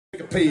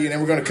a pee, and then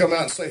we're going to come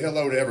out and say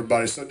hello to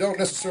everybody. So don't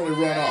necessarily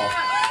run off.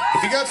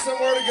 If you got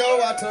somewhere to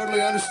go, I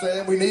totally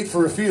understand. We need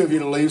for a few of you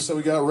to leave, so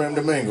we got room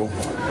to mingle.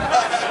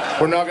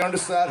 We're not going to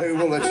decide who.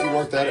 We'll let you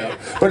work that out.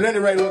 But at any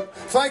rate, look,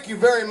 thank you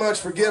very much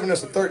for giving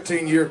us a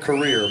 13-year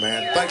career,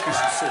 man. Thank you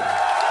sincerely.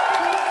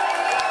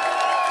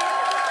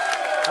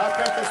 I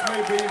think this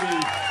may be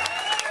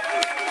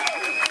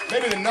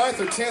maybe the 9th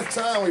or 10th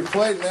time we've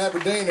played in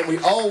Aberdeen, and we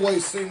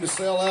always seem to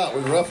sell out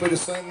with roughly the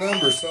same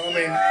numbers. So, I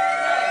mean,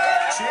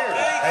 cheers.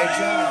 Hey,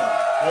 John,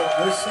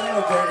 we're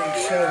celebrating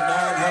show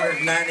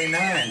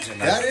 999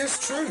 tonight. That is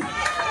true.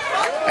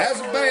 As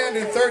a band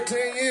in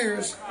 13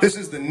 years, this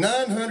is the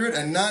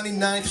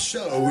 999th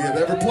show we have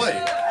ever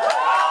played.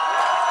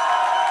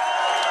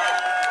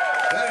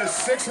 That is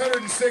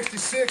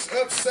 666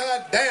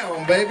 upside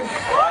down, baby.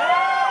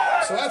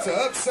 So that's an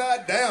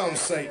upside down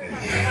Satan.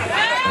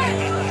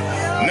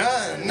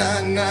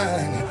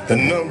 999, the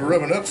number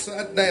of an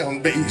upside down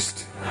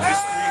beast.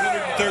 It's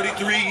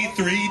 333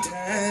 three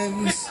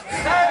times.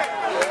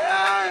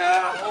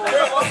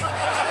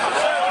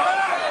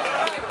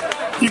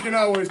 You can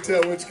always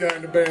tell which guy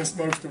in the band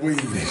smokes the weed.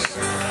 God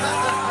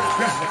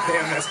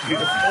damn, that's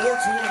beautiful.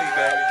 420,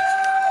 baby.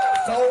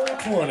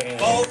 420.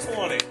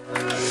 420.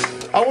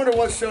 I wonder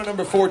what show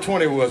number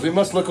 420 was. We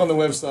must look on the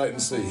website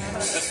and see.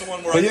 That's the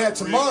one where But yeah,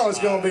 tomorrow is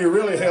going to be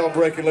really hell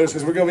breaking loose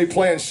because we're going to be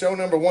playing show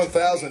number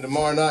 1000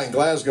 tomorrow night in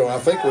Glasgow. I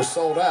think we're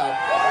sold out.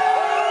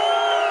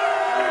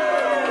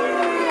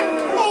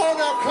 Oh,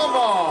 now come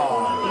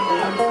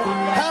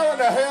on. How in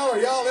the hell are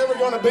y'all ever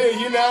going to be a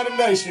united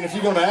nation if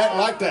you're going to act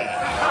like that?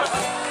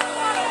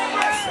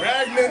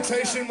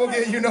 Fragmentation will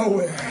get you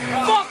nowhere.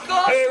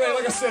 Anyway,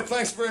 like I said,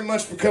 thanks very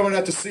much for coming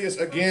out to see us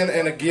again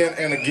and again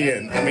and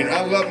again. I mean,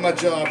 I love my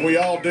job. We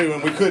all do,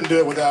 and we couldn't do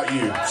it without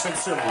you.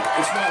 Sincerely.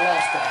 It's not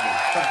lost on me.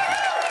 Thank you.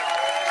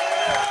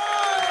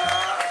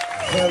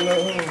 Hello.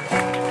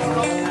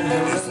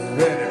 Is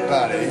there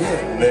anybody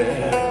in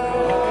there?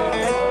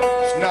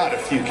 It's not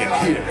if you can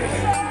hear me.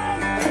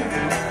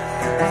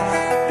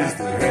 Is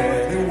there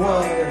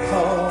anyone at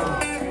home?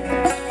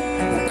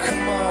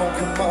 Well,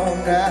 come on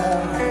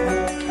now.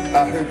 I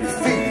heard you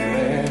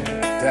feeling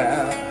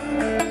down.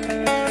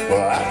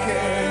 Well, I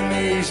can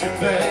ease your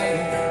pain,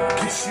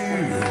 get you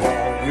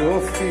on your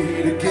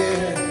feet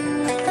again.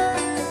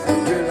 I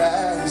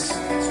realize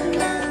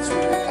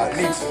I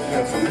need some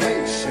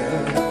information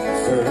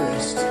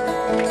first.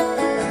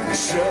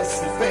 Just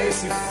the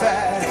basic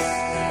facts.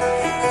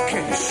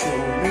 Can you show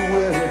me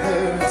where it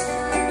hurts?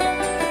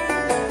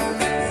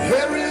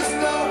 There is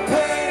no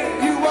pain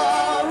you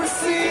are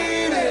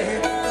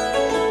receiving.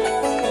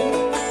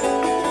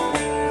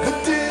 The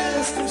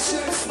distant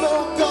ship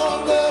smoke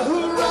on the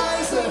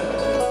horizon.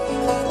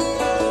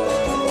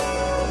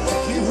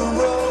 You were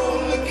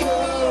only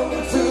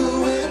coming through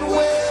in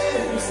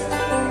waves.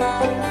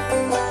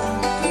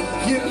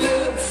 Your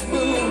lips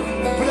move,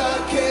 but I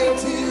can't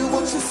hear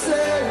what you're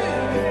saying.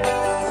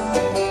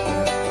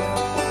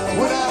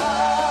 When I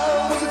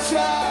was a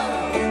child,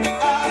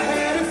 I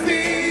had a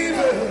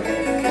fever.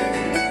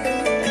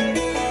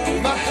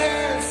 My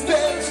hands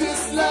felt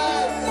just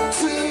like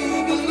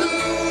two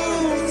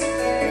balloons.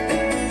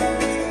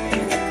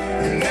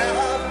 Now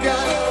I've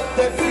got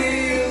that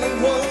feeling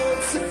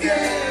once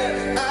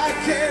again. I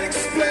can't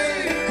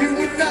explain, you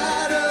would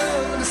not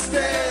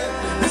understand.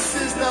 This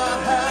is not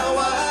how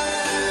I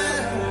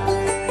am.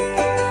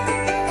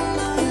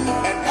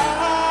 And I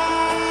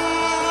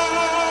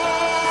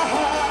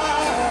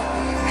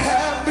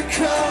have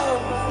become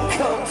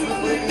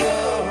comfortably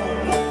numb.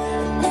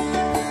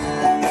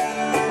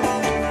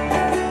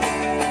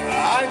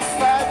 I'm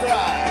fat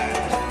right.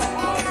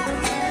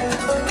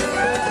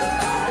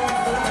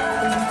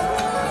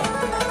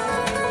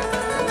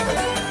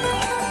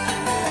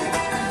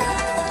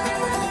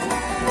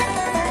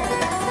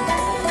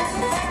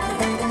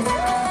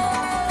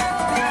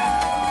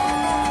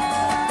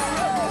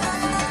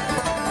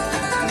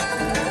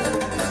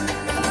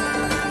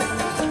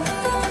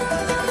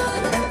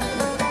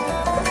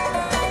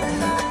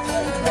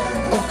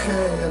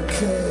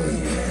 Okay,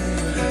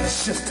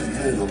 it's just a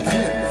little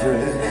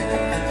pinprick.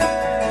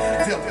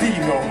 There'll be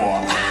no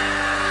more.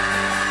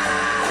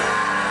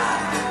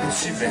 And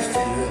she may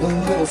feel a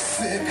little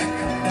sick.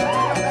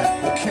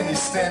 Well, can you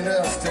stand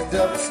up, stand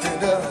up,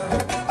 stand up?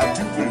 I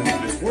do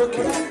believe it's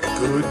working.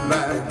 Good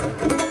man.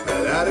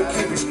 That'll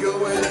keep us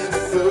going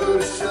through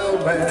the show,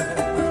 man.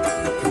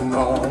 Come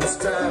on, it's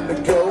time to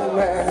go,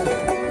 man.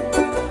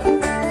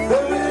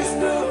 There is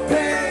no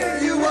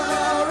pain you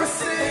are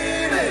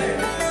receiving.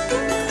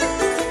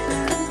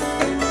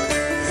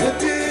 The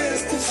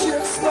distant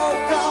ship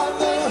smoke on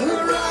the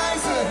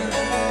horizon.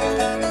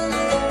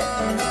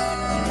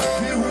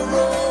 You were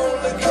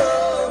only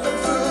coming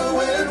through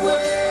in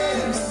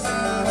waves.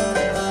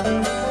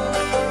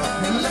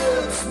 Your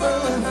lips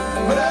move,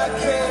 but I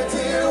can't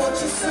hear what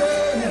you're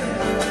saying.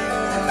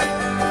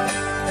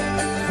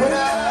 When I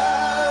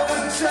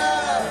was a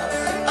child,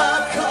 I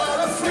caught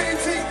a free.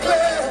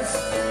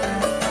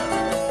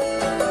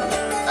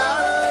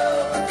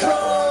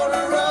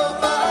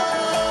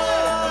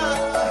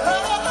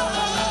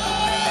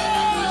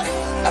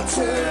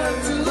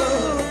 turned to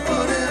look,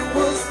 but it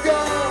was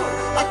gone.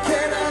 I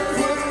cannot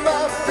put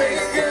my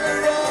finger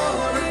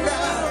on it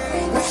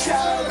now. The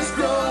child is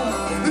grown,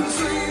 the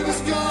dream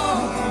is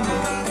gone,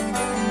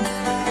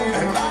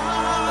 and I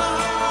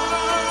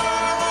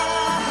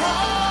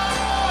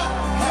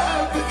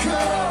have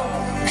become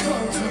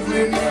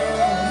comfortably numb.